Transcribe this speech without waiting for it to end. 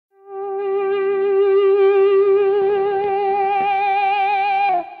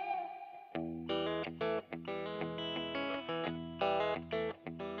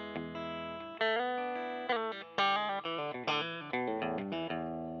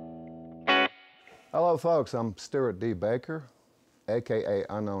Hello folks, I'm Stuart D. Baker, aka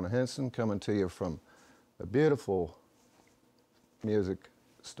Unknown Hinson, coming to you from a beautiful music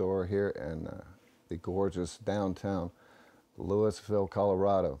store here in the gorgeous downtown Louisville,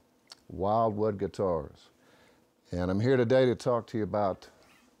 Colorado, Wildwood Guitars. And I'm here today to talk to you about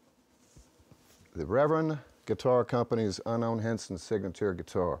the Reverend Guitar Company's Unknown Hinson signature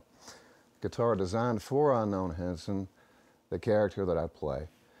guitar. Guitar designed for Unknown Hinson, the character that I play.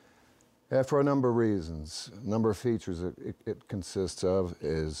 For a number of reasons, a number of features it consists of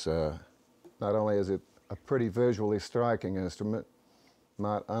is not only is it a pretty visually striking instrument,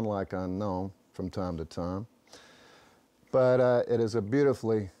 not unlike Unknown from time to time, but it is a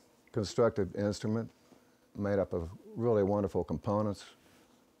beautifully constructed instrument made up of really wonderful components.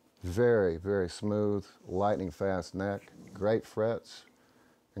 Very, very smooth, lightning fast neck, great frets,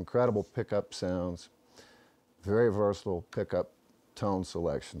 incredible pickup sounds, very versatile pickup tone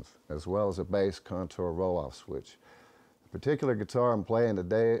selections, as well as a bass contour roll-off switch. The particular guitar I'm playing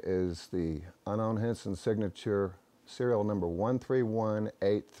today is the Unknown Hinson signature serial number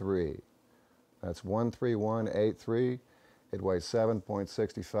 13183. That's 13183. It weighs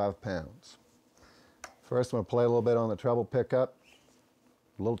 7.65 pounds. First, I'm going to play a little bit on the treble pickup,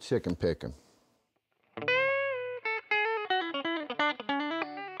 a little chicken picking.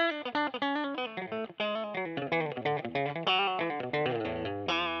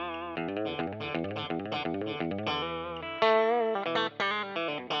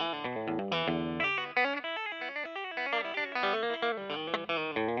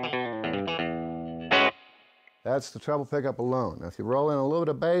 That's the treble pickup alone. Now, if you roll in a little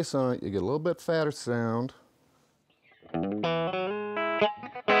bit of bass on it, you get a little bit fatter sound.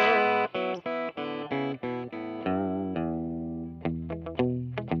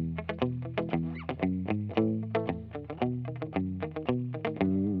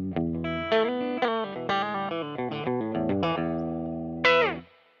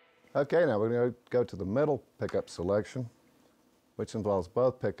 Okay, now we're going to go to the middle pickup selection, which involves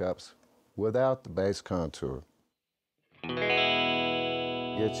both pickups without the bass contour.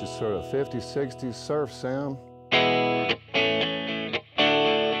 Get you sort of 50s, 60s surf sound.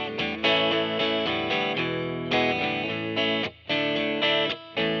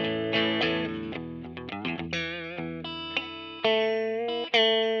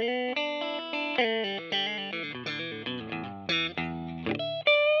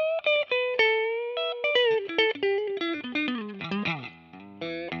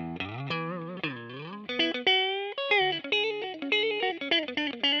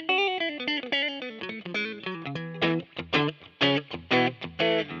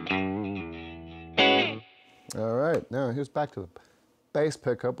 All right, now here's back to the bass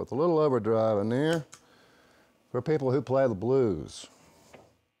pickup with a little overdrive in there for people who play the blues.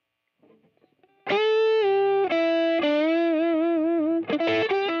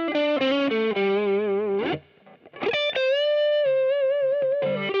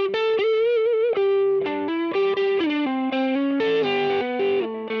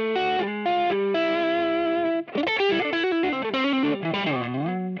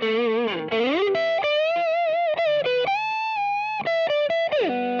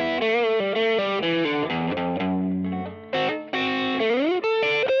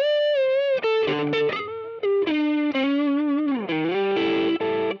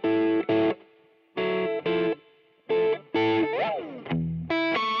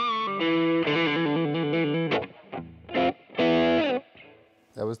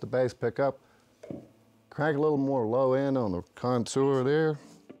 That was the bass pickup. Crank a little more low end on the contour there.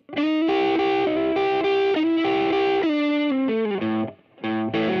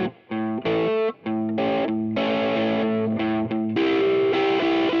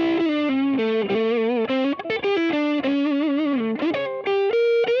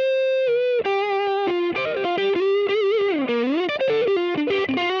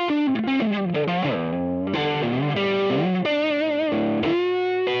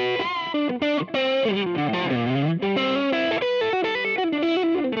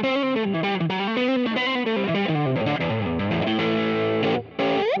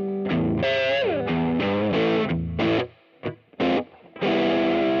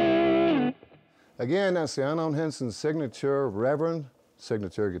 Again, that's the Unknown Hinson signature Reverend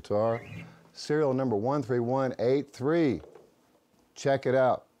signature guitar, serial number 13183. Check it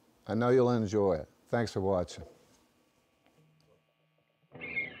out. I know you'll enjoy it. Thanks for watching.